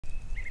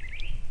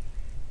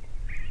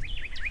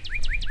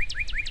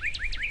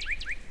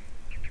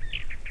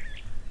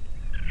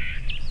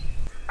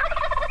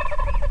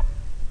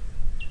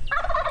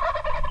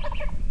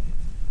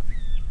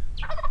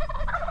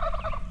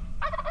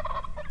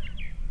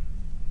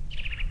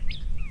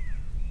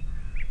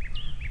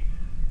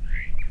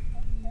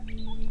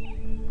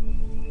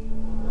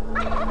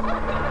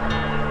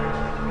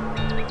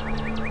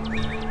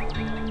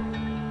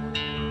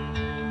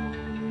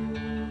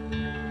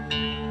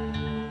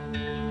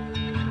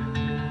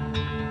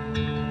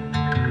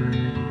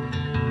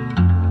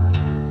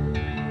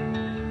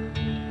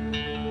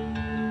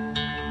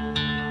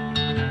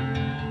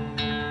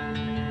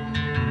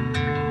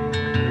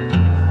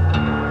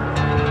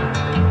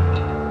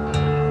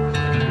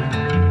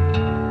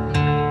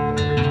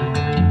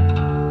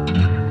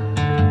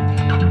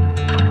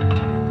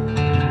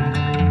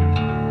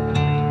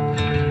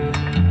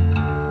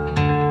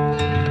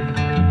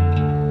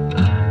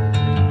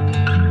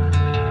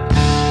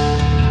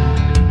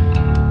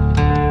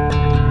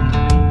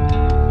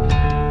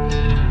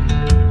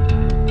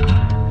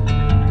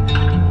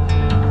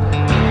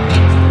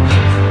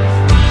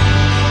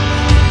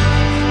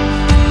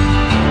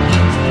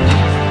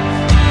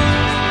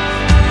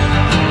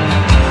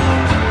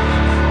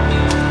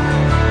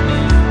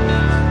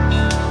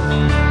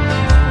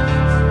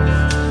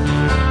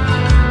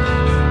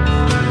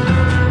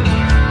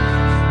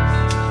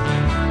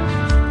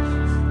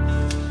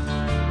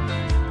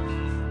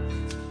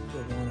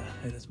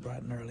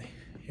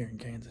here in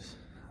Kansas,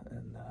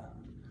 and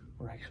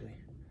we're actually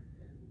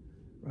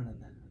running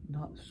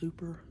not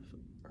super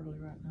early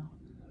right now.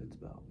 It's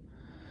about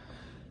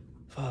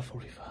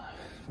 5:45.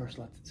 First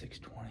light's at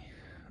 6:20.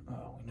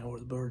 We know where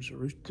the birds are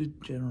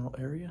roosted, general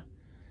area.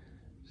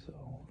 So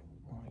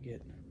we're gonna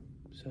get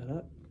set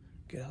up,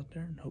 get out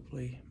there, and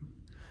hopefully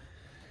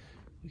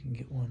we can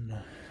get one.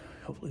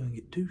 Hopefully we can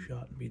get 2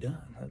 shot and be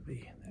done. That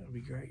would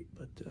be great.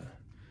 But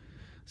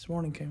this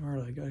morning came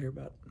early. I got here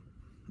about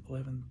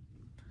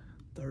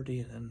 11:30,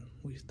 and then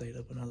we stayed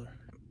up an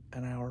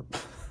hour.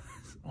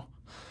 So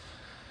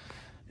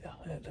yeah,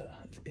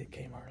 it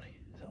came early.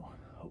 So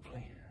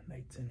hopefully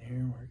Nate's in here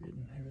and we're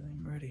getting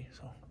everything ready.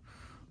 So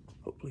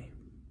hopefully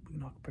we can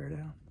knock a pair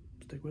down.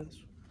 Stick with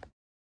us.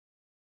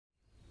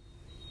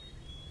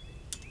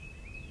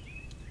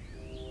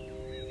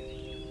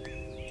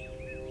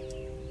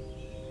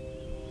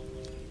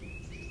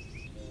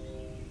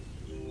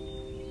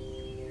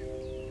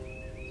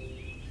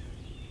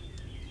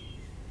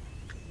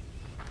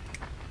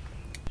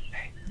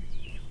 Hey,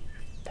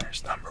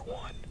 there's number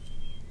 1.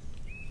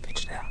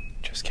 Pitch down.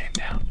 Just came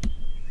down.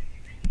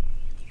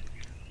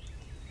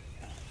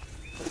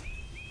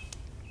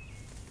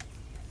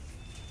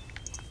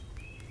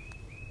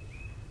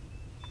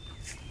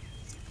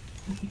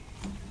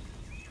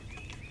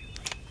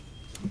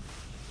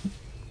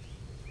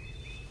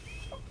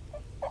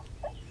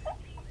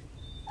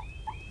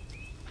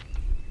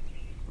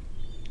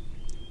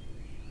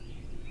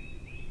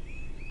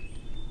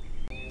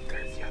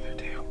 There's the other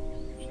 2.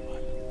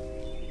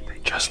 They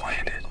just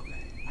landed.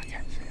 Okay. I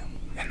can't see them.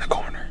 In the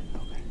corner.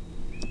 Okay.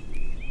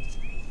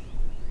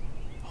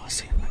 Oh, I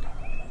see them.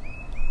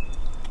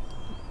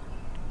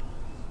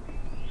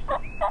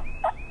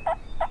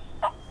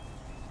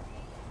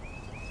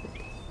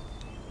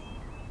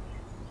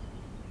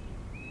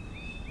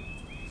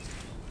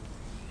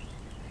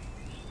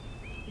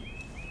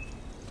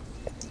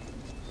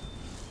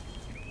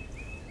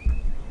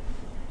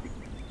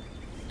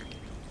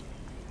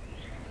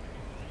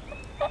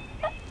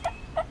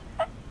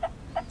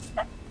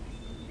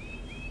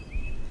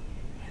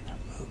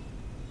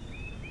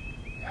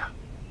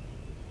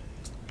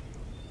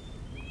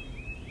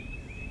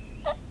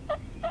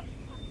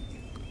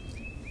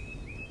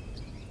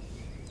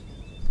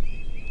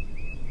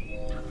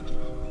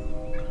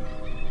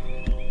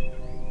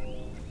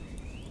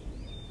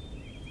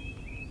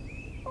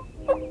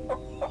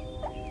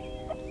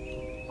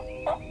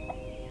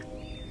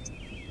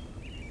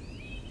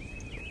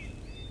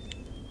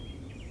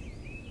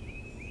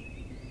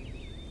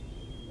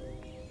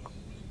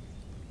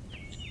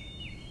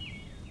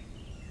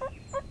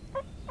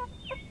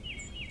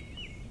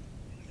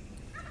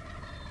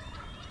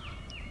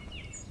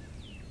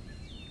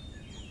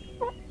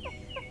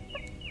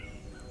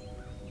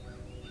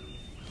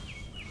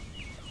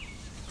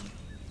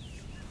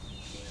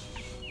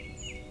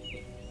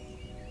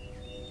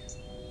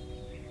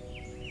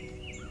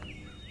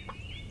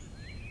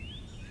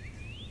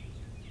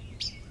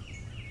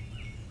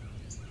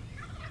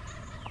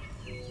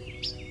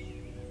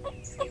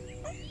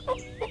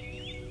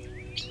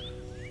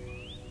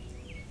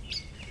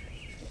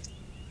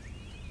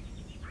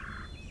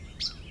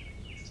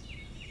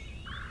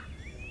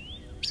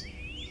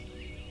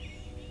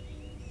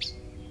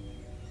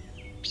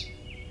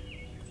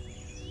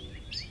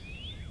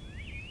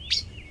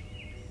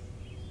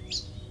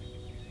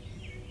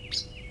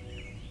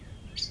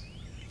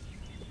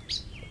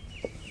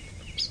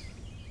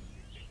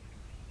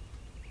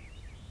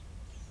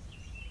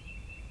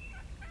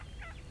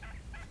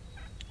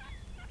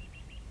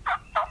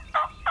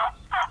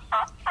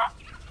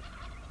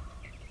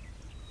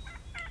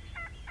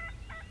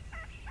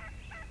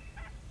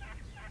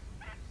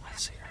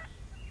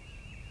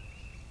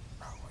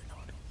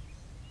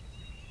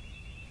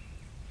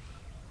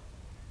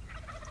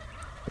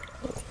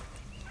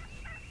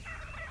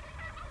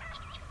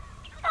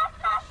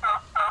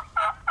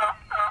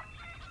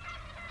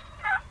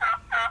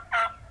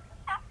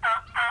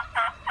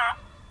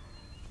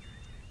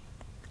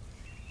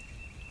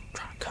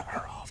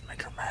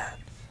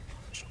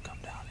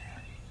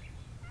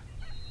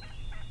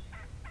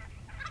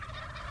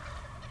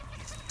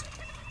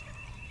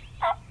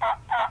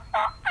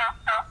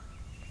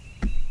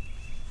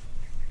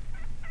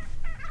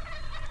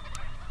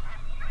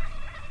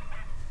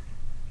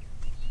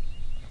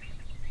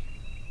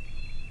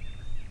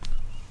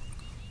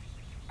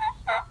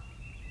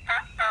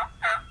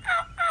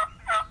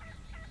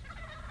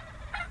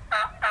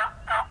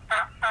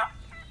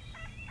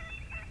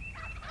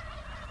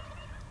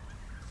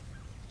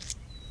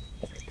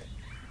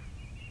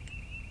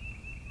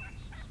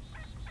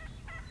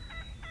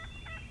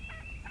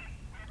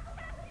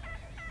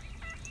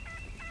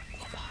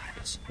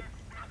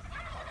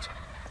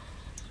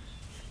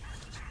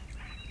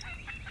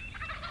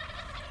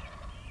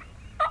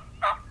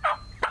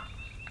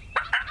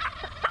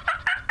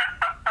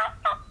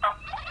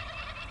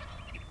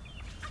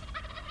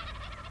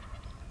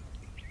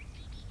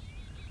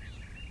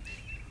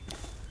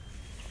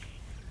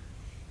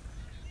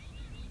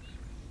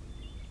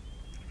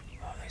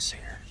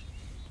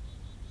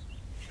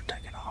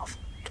 taking off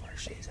to where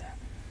she's at.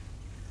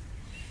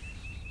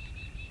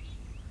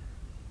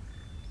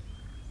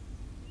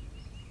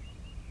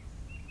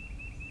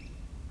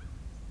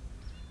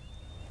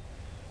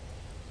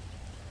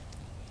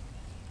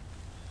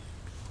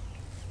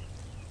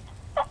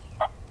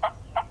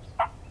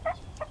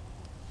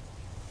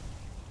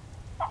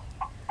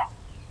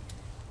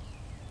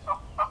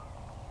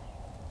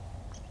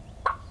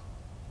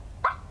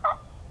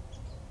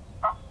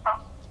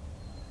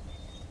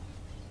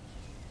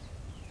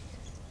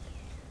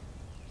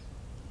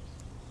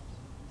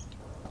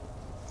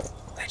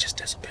 They just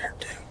disappeared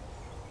too.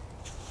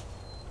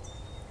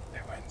 They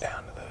went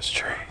down to those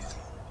trees.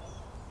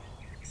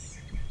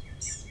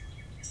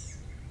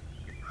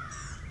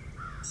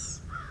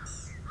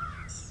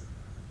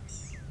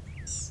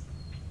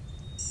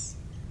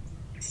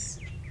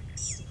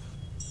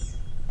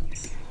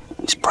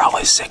 He's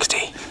probably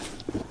 60.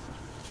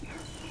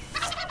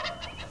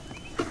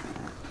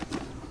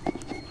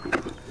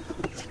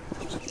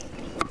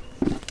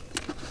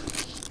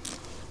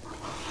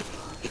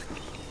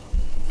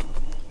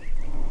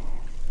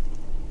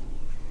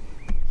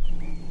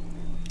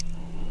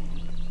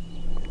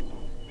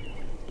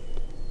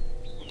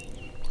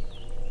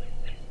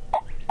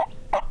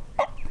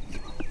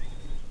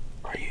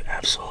 Are you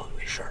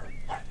absolutely sure?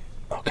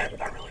 Okay,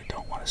 but I really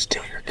don't want to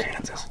steal your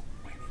Kansas.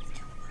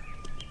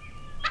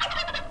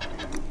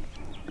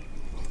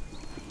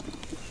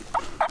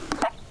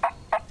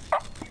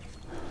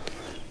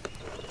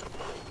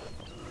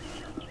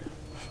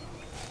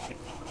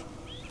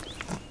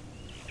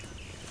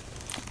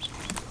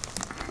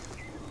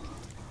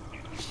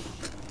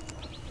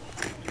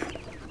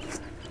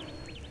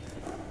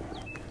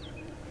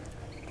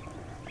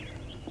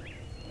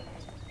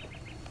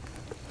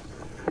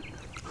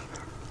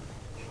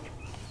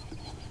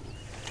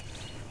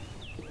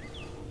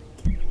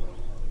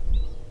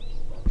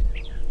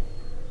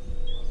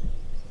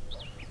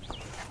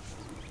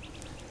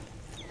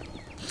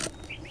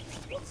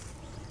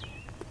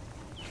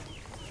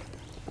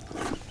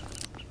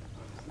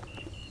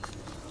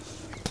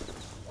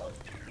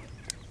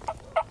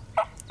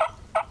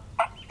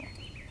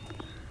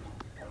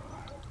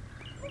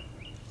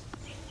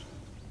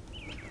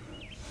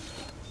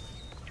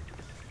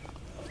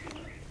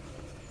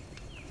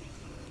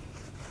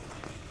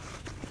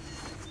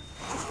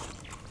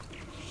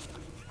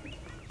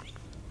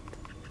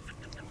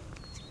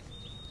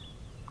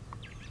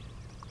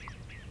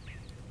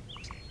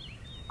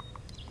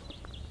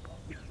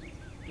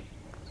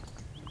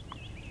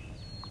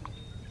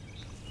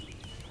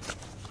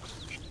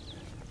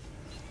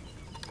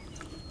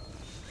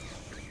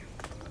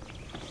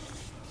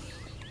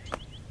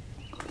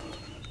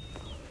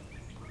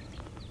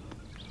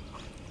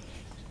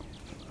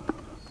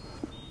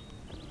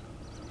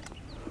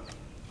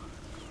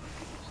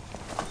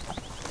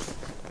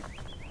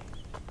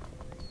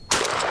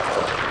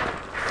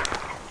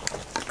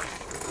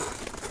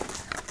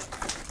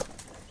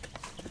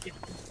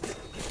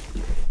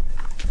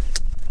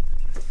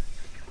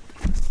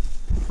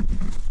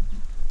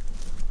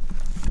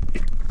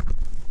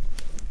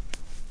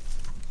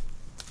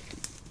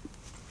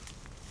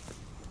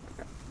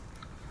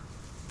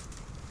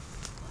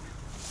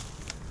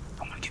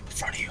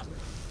 In front of you.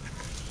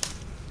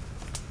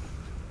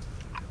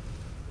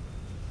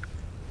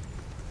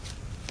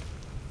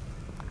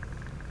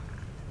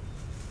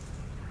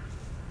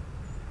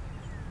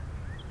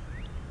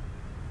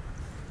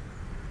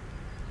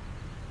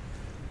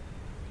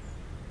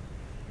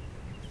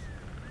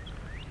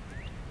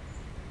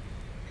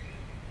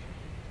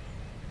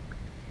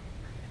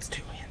 It's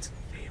two hens in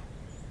the field.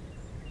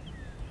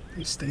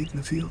 They stayed in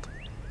the field?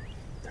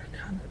 They're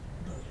kind of...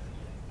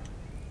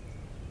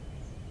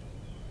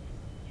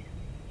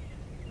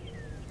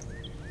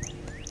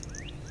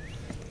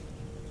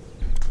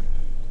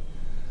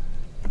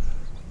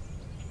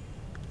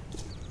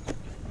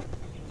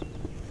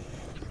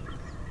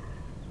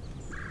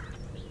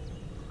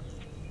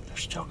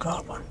 Still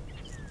got one.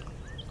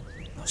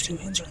 Those two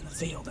hens are in the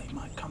field. They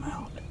might come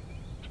out.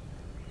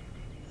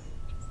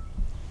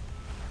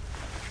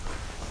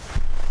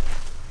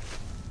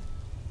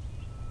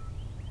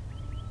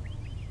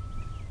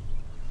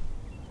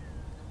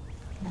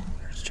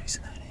 There's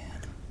chasing that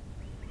hen.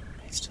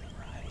 He's to the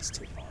right. He's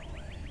too far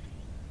away.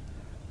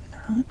 And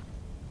they're not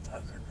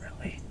focused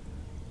really.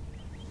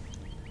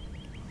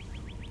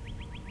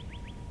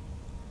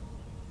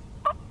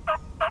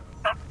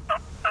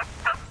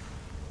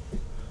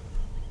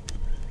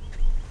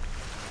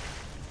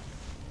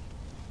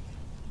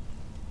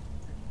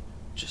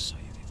 Just so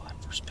you people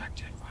have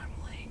perspective, I'm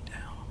laying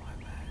down on my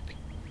back.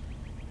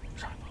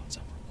 Tripod's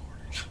up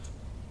recording.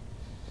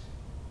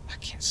 I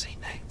can't see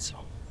Nate, so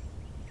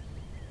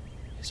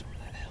he's over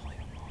that hill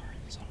even more.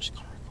 So I'm just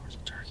gonna record the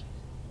turkey.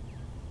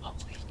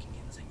 Hopefully he can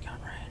get within gun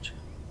range.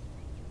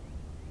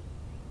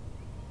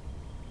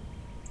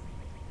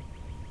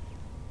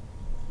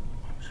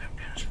 I'm zoomed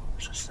in as far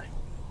as this thing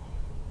will go.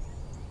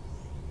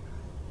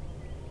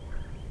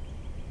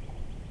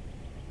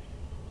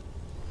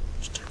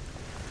 Just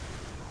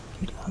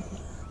get out of there.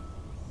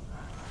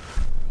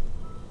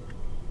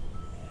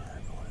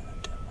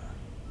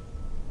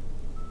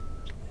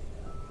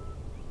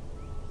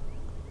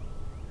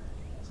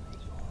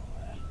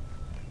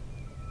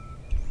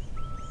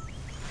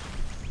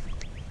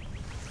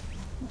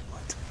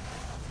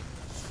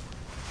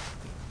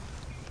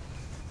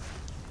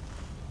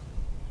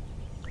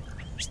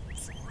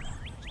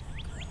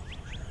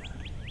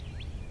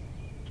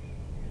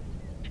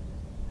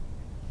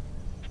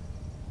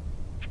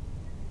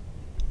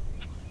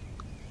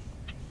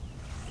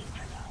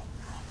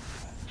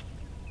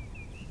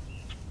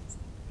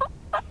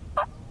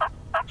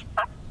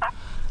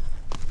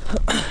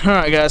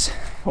 Alright guys,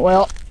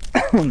 well,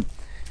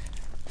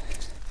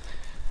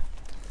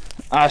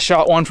 I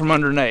shot one from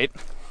under Nate.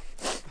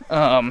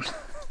 No,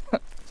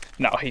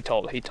 he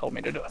told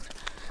me to do it.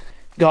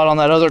 Got on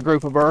that other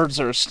group of birds.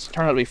 There's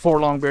turned out to be 4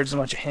 longbeards and a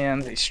bunch of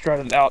hens. He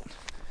strutted out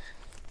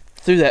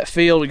through that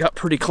field. We got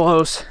pretty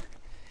close,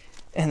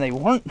 and they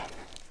weren't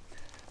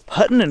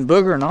putting and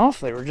boogering off.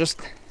 They were just,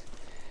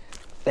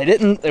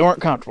 they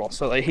weren't comfortable.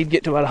 So he'd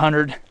get to about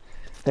 100.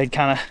 They'd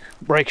kind of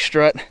break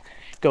strut,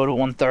 go to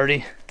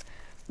 130.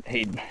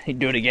 He'd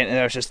do it again, and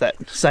it was just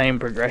that same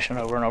progression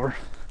over and over.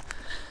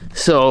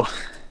 So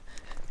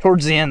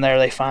towards the end there,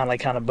 they finally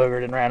kind of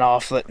boogered and ran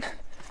off, but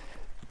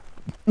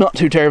not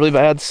too terribly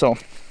bad. So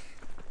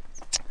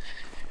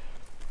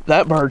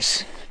that bird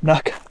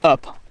snuck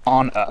up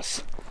on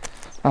us.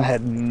 I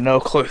had no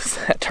clue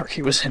that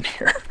turkey was in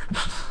here.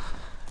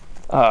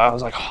 I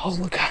was like, I'll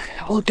look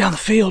down the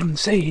field and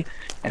see,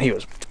 and he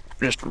was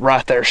just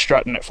right there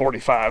strutting at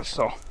 45.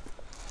 So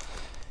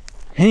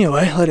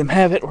anyway, let him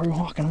have it. We're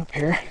walking up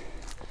here.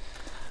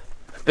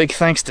 Big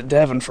thanks to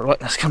Devin for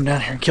letting us come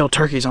down here and kill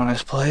turkeys on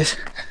his place.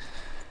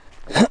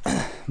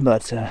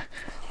 But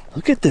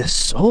look at this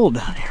soul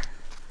down here.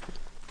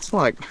 It's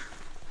like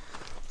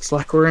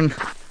we're in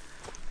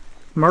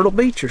Myrtle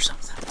Beach or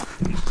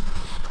something.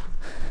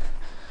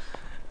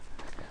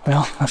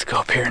 Well, let's go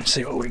up here and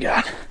see what we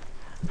got.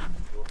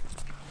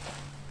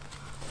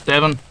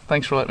 Devin,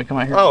 thanks for letting me come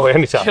out here. Oh,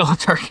 anytime. Kill a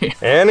turkey.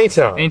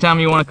 Anytime.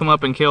 Anytime you want to come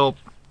up and kill,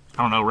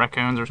 I don't know,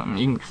 raccoons or something,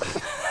 you can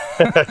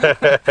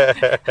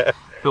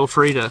feel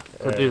free to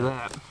do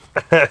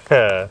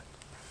that.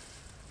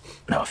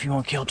 No, if you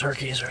want to kill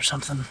turkeys or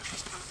something.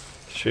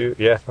 Shoot,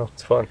 yeah, no,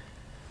 it's fun.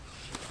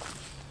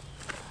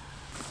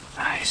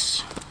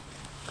 Nice.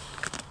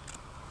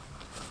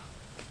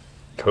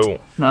 Cool.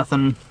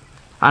 Nothing.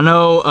 I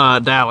know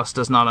Dallas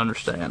does not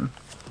understand.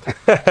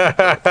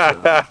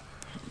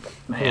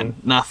 Man,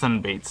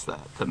 nothing beats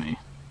that to me.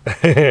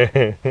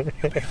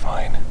 You'll be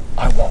fine.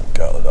 I won't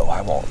go though.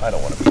 I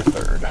don't want to be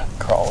third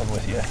crawling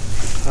with you.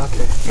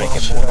 Okay.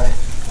 Making more.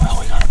 Well,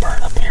 we got a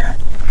bird up here.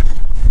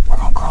 We're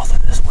gonna crawl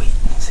through this wheat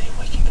and see if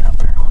we can get up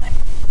there on him.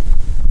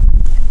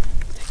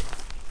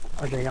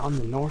 Are they on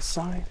the north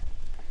side?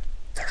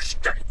 They're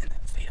straight in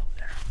that field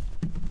there.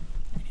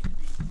 We need to be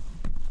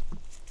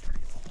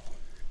pretty low.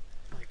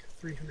 Like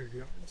 300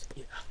 yards?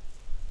 Yeah.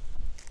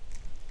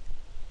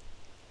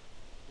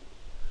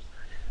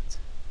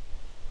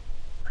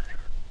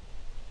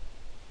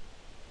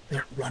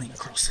 They're running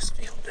across this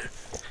field, dude.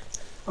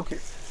 Okay.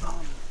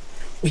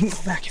 We can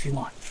go back if you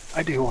want.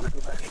 I do want to go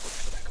back.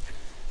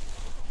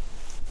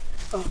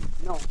 No,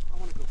 I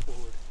want to go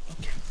forward.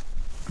 Okay.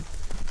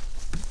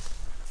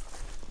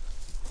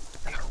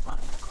 They are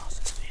running across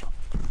this field.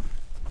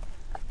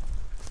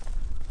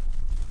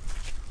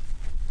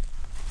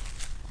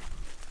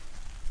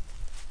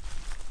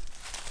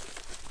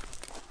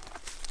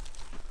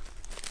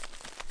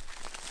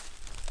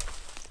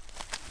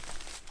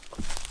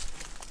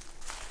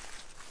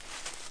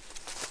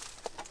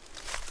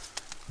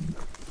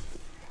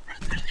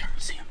 Right there, they are.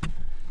 See him.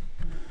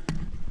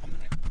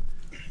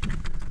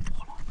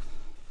 Hold on.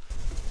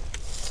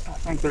 I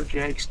think they're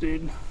jakes,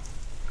 dude.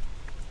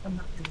 I'm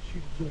not going to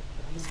shoot a jig,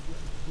 but I'm going to get in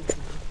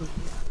position to put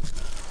you out.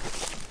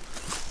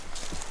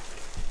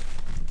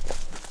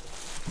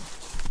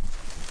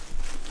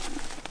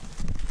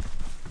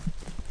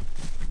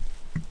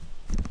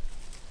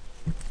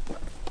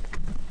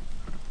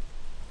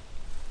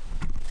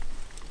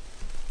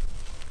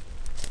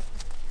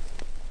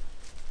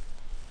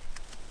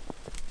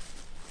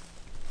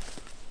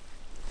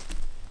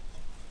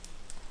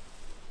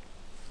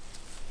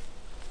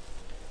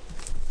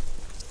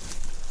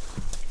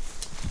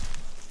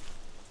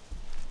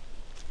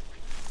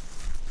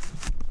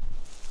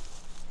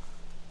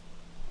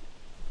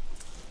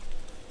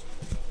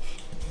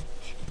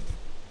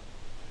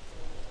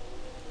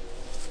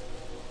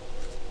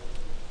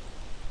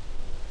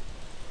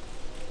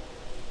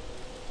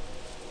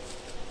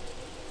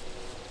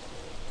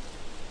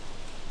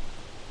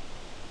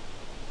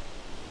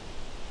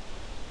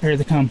 Here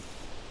they come.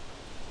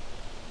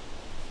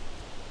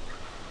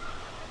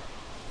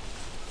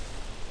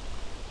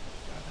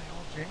 Are they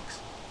all jakes?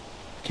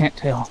 Can't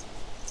tell.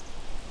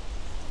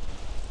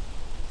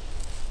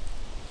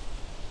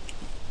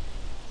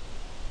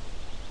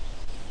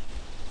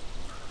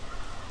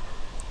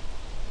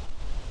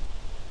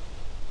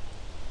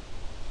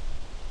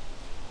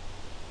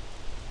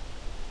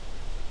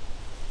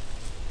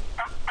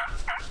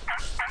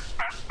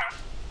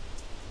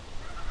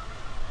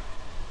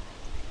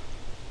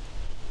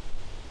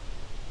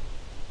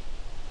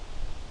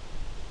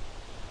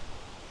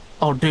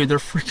 Oh, dude, they're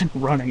freaking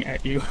running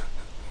at you.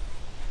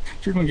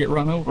 You're gonna get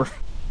run over. Here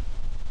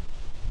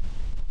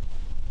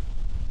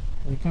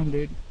they come,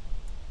 dude.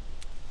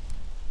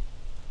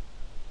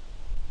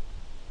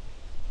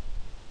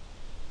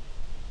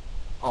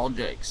 All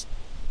jakes.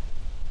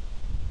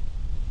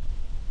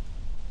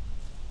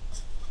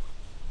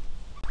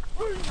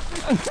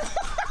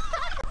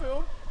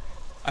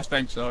 I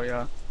think so,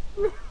 yeah.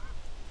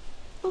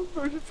 I'm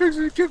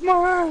fixing to kick my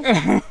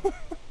ass.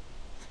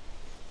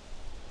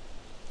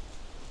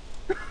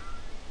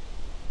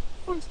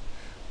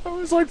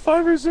 was like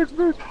 5 or 6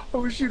 birds. I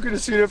wish you could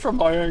have seen it from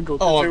my angle.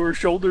 Oh. They were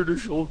shoulder to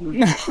shoulder.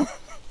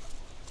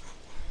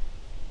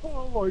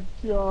 Oh my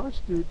gosh,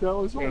 dude, that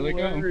was There they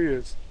go.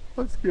 hilarious.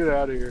 Let's get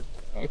out of here.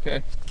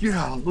 Okay.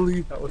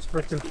 Golly, that was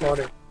freaking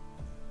funny.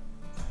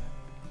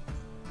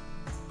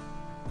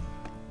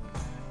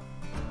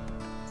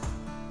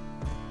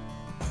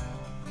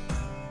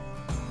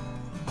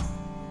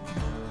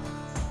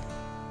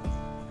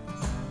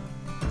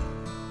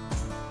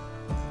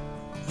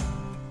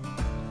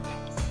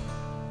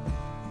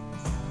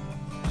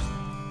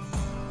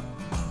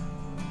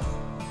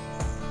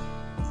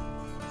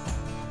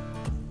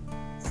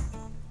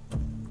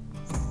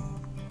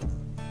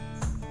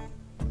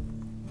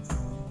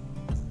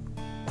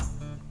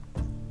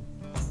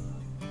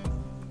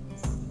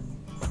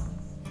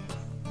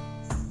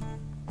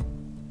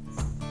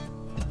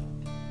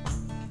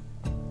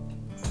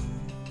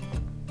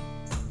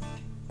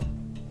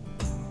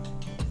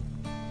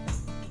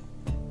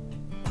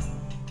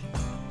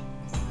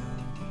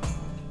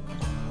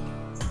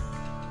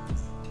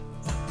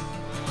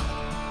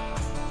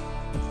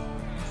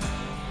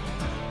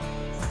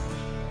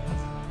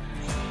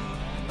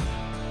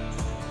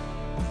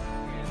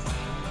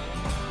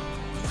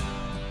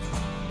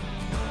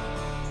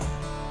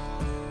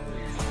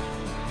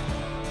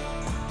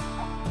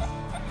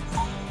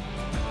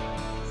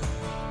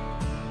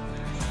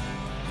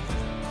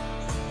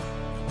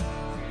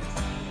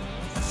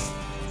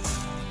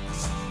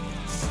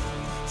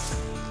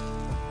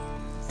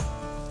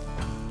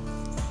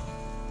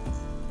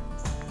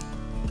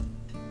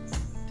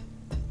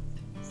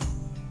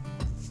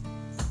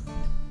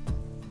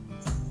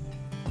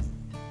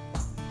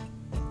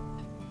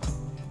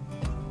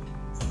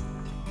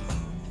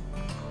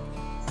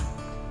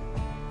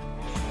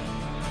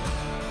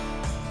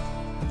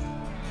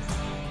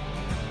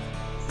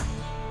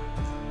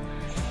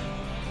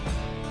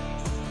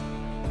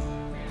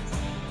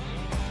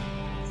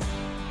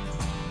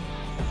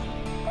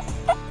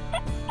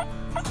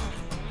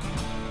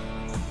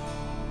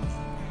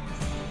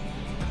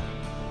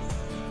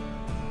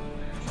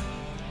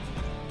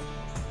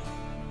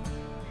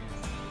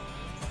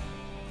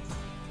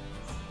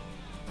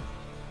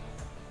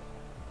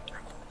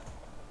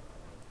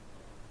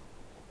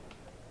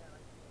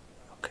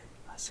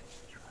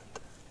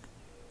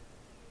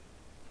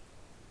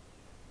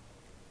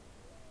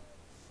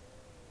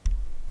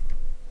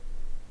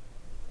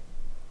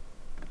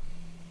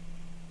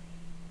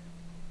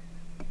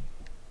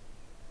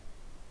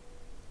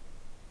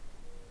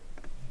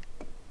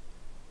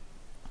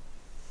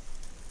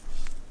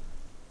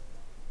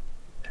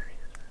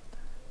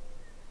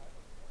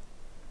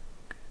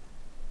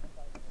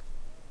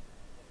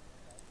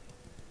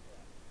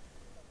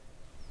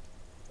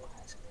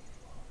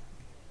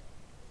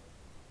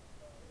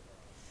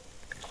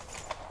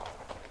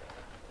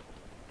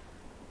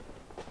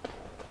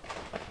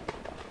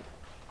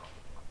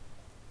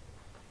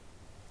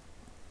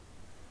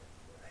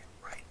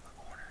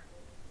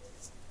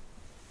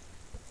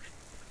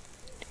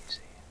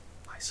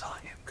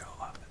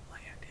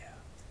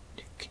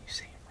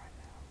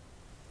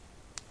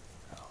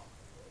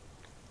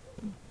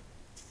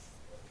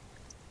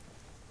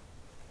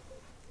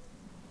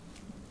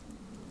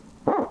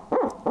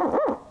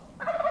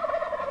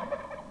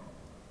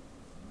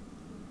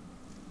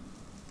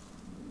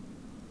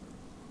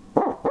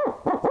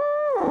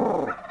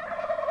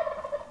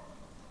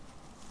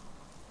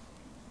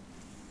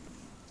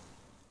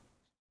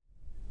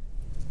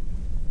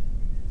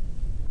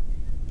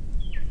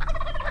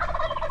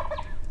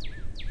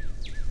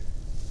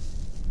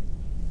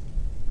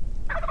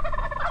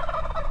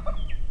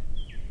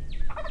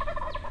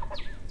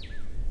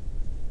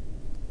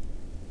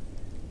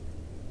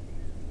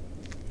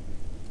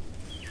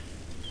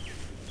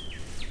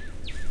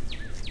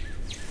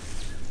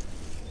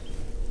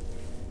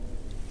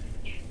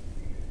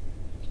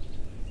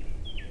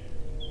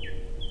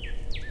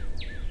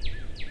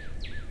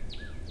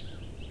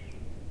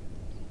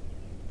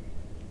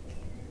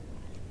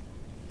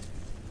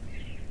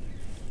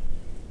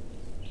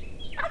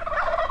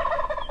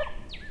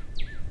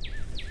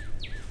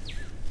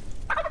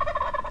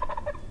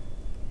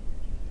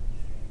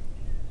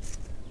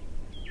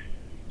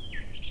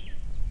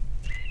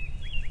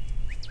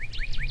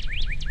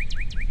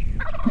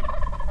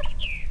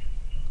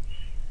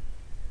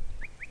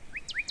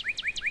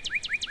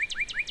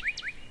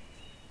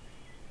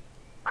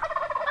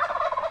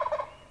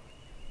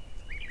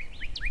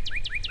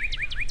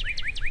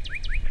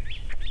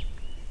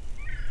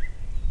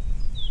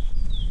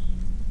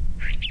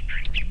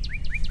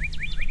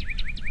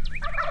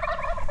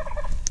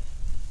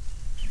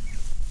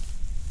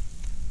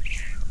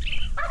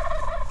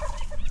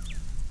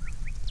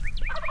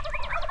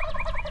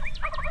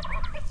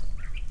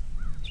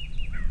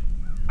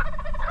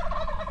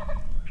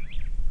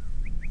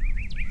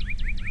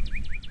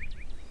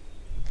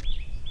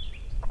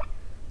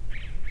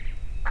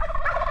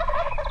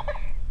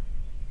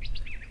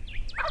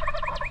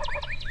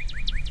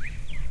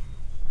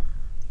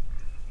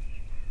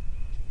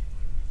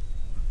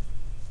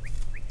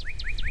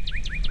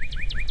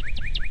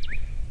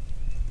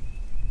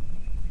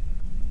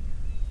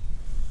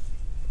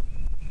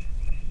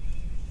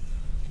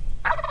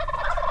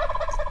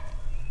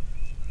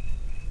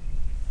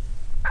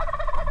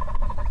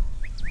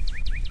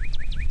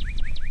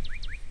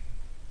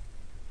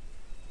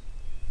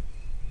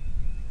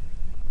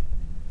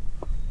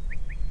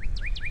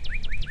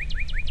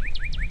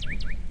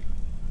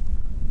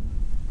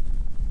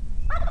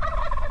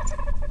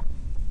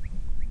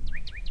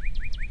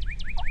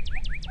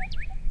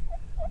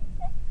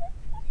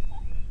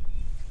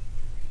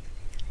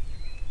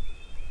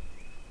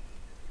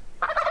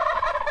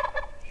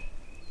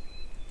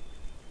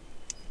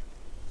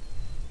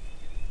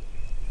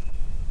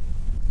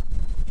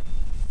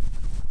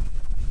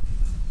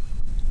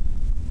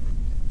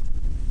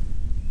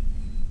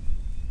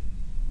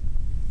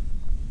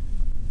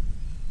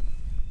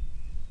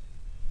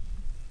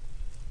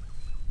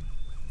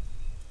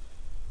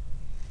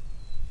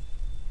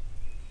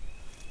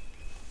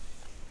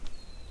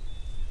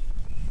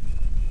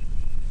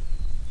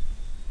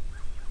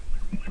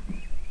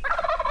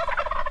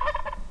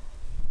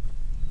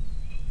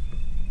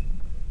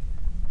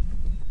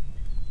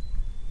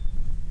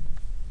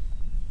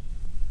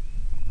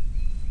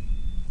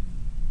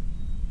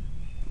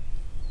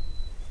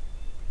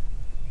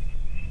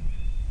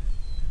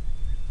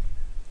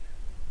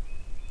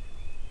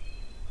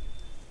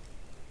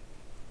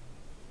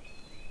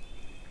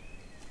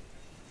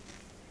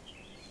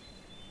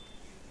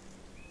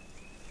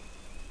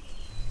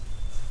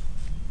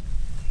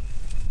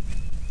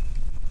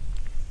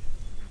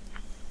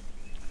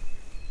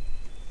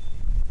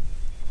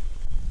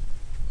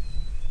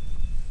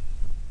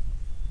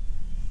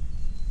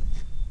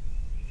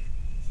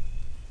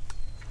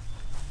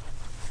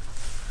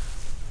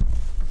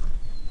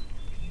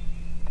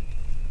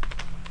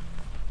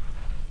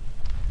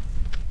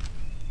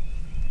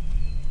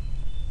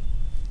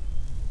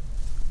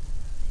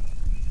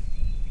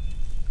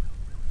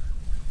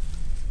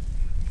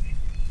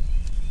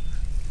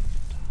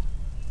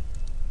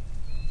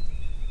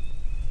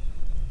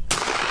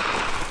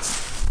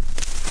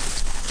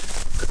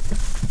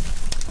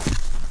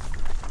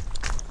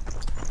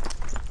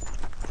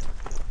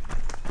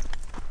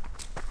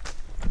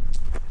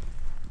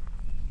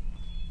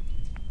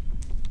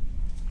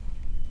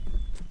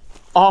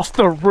 off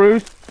the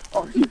roof.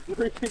 Are you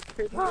freaking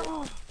kidding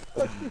me?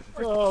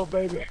 Oh,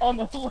 baby. On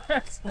the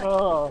last.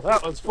 Oh,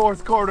 that was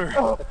fourth quarter.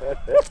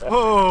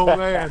 Oh,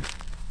 man.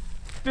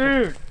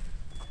 Dude.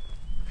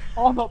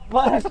 On the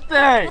last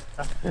day.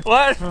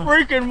 Last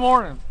freaking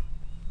morning.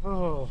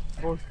 Oh,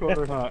 fourth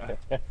quarter hunt.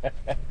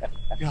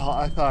 Y'all,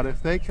 I thought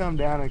if they come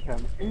down and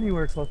come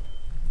anywhere close,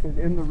 because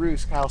in the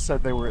roost, Kyle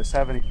said they were at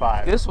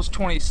 75. This was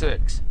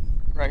 26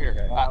 right here.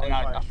 Okay.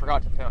 I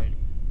forgot to tell you.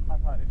 I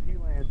thought if he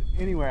lands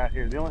anywhere out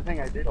here, the only thing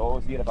I did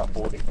was get about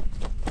 40.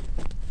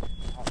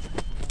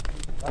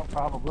 Well,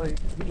 probably.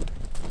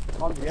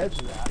 He's on the edge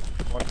of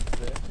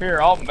that.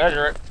 Here, I'll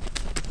measure it.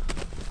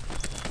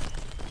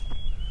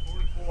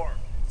 44.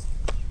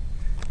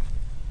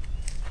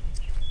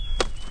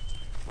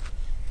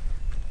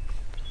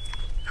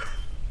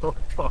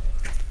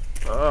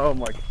 Oh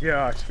my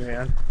gosh,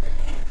 man.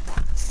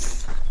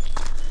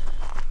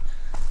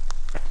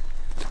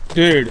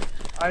 Dude,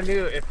 I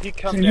knew if he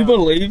comes can you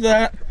believe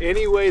that?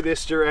 any way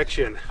this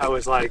direction, I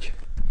was like,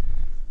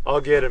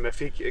 I'll get him if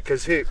he,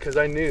 because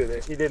I knew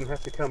that he didn't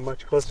have to come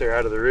much closer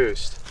out of the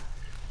roost.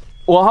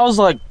 Well, I was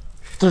like,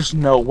 there's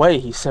no way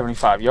he's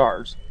 75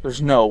 yards.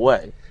 There's no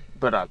way.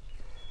 But I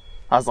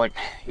was like,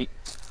 He's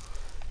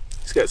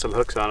got some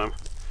hooks on him.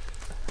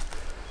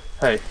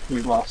 hey,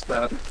 we lost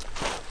that.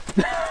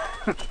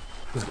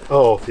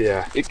 Oh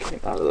yeah. It came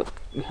out of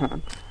the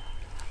gun.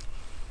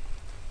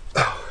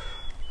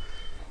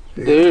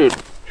 Dude.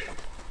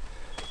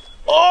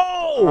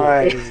 Oh!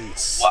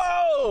 Nice.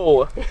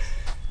 Whoa!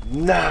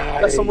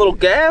 Nice. Got some little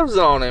gabs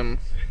on him.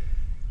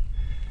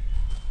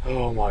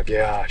 Oh my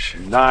gosh.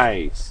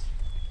 Nice.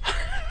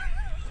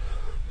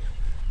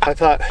 I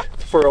thought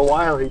for a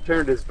while he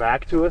turned his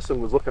back to us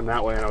and was looking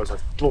that way, and I was like,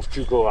 "Don't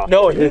you go out."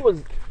 No, there."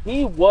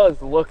 he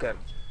was looking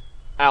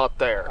out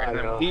there, I and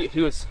know. then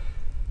he was,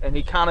 and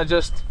he kind of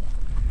just,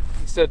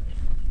 he said,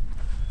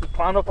 he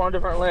climbed up on a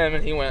different limb,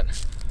 and he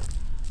went,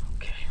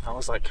 okay. I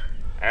was like,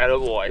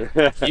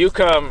 attaboy, you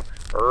come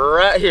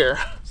right here.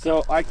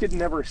 So I could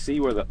never see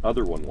where the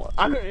other one was.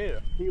 I couldn't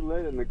either. He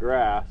lit in the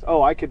grass.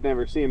 Oh, I could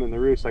never see him in the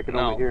roost. I could No.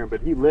 only hear him,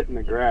 but he lit in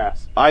the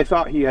grass. I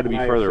thought he had to be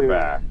I further assumed.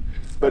 back.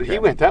 But Okay. he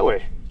went that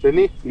way, didn't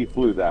he? He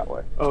flew that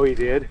way. Oh, he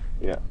did.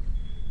 Yeah.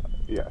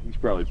 Yeah, he's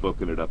probably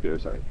booking it up there.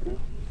 Sorry.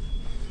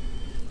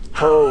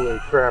 Holy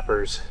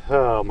crappers!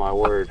 Oh my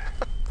word!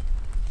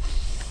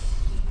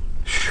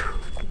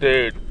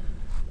 Dude,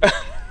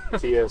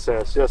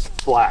 TSS just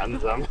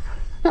flattens them.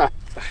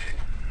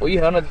 we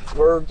hunted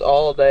birds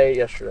all day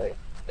yesterday,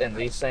 and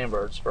these same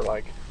birds for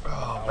like,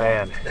 Oh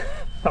man!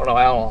 I don't know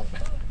how long.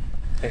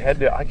 They had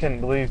to. I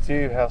couldn't believe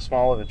too how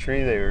small of a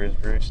tree they were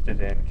roosted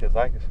in, because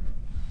Like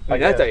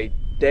that's a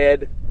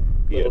dead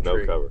He had little no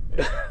tree. cover.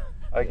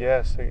 I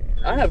guess.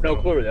 I have no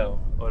clue though.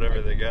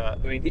 Whatever they got.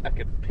 I mean, I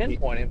could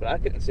pinpoint him, but I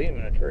couldn't see him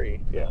in a tree.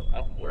 Yeah, I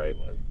don't know where he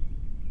was.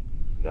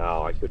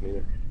 No, I couldn't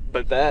either.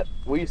 But that,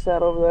 we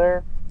sat over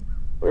there,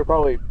 we were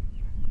probably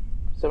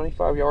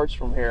 75 yards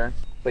from here.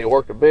 They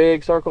worked a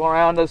big circle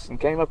around us and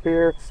came up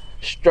here,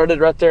 strutted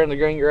right there in the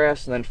green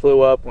grass, and then flew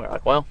up. And we're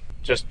like, well,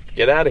 just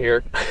get out of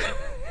here.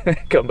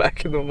 Come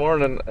back in the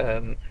morning.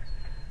 And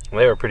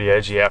They were pretty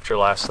edgy after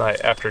last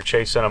night, after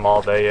chasing them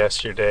all day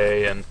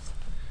yesterday, and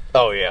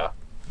oh yeah,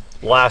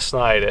 last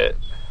night at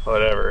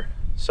whatever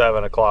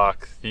 7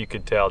 o'clock, you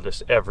could tell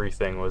just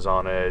everything was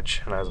on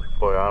edge, and I was like,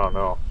 boy, I don't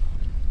know.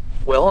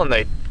 well, and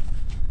they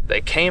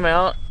came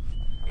out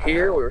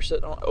here. We were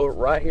sitting on,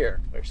 right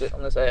here. We were sitting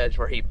on this edge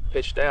where he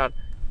pitched down.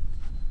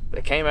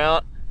 They came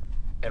out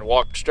and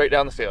walked straight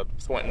down the field.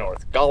 Just went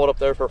north, gobbled up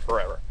there for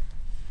forever.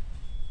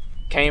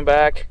 Came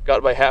back, got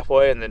about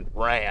halfway, and then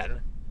ran.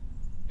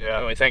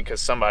 And we think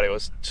because somebody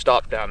was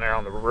stopped down there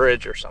on the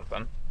bridge or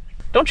something.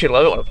 Don't you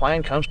love it when a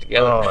plan comes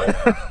together?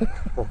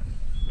 Oh,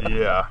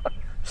 yeah.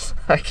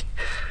 Like,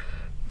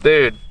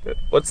 dude,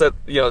 what's that?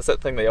 You know, it's that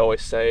thing they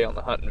always say on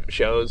the hunting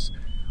shows.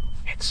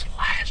 It's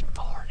last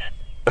morning.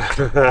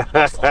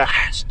 It's the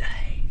last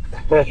day.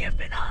 We have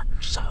been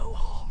hunting so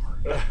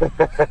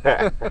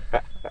hard.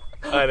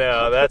 I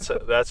know, that's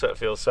what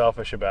feels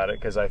selfish about it,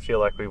 because I feel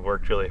like we've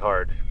worked really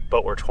hard,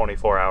 but we're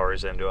 24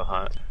 hours into a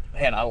hunt.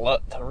 Man, I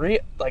love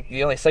like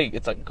you only say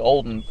it's a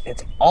golden.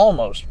 It's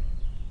almost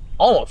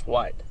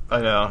white.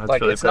 I know, it's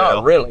Like really it's pale.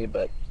 not really,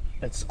 but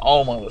it's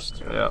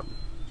almost. Yeah.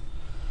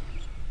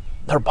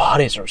 Their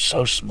bodies are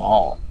so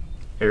small.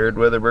 Arid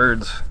weather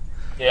birds.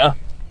 Yeah.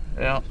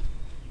 Yeah.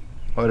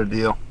 What a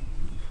deal.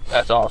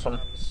 That's awesome.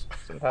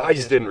 I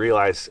just didn't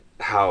realize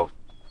how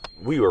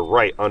we were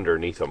right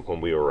underneath them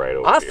when we were right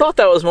over I here. thought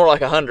that was more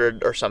like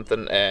 100 or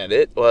something, and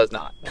it was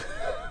not.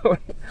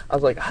 I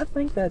was like, I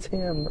think that's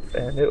him,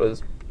 and it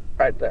was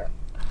right there.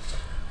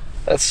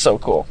 That's so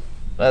cool.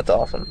 That's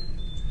awesome.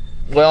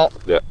 Well,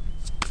 Yeah.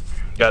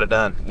 Got it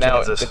done.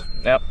 now Kansas.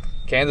 yep,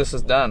 Kansas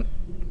is done.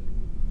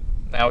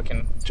 Now we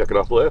can. Check it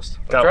off the list.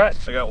 That's right.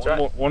 I got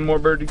That's one more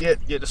bird to get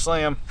to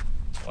slam.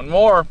 One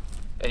more,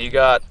 and you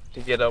got to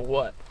get a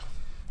what?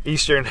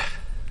 Eastern.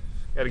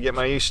 Got to get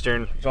my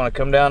Eastern. If you want to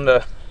come down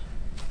to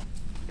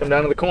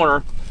the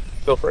corner,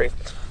 feel free.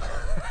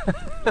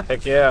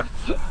 Heck yeah.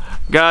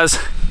 Guys,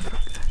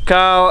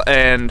 Kyle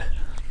and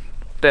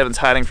Devin's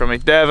hiding from me.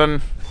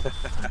 Devin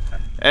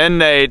and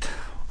Nate,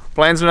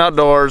 Plainsmen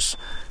Outdoors,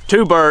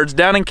 2 birds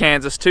down in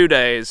Kansas, 2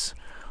 days.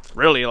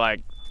 Really like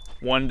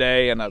 1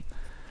 day and a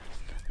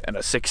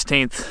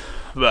 16th,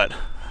 but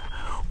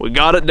we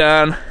got it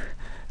done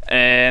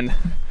and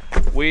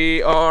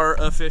we are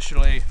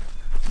officially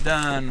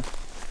done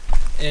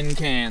in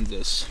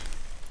Kansas.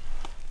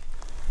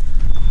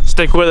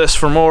 Stick with us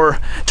for more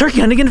turkey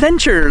hunting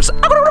adventures.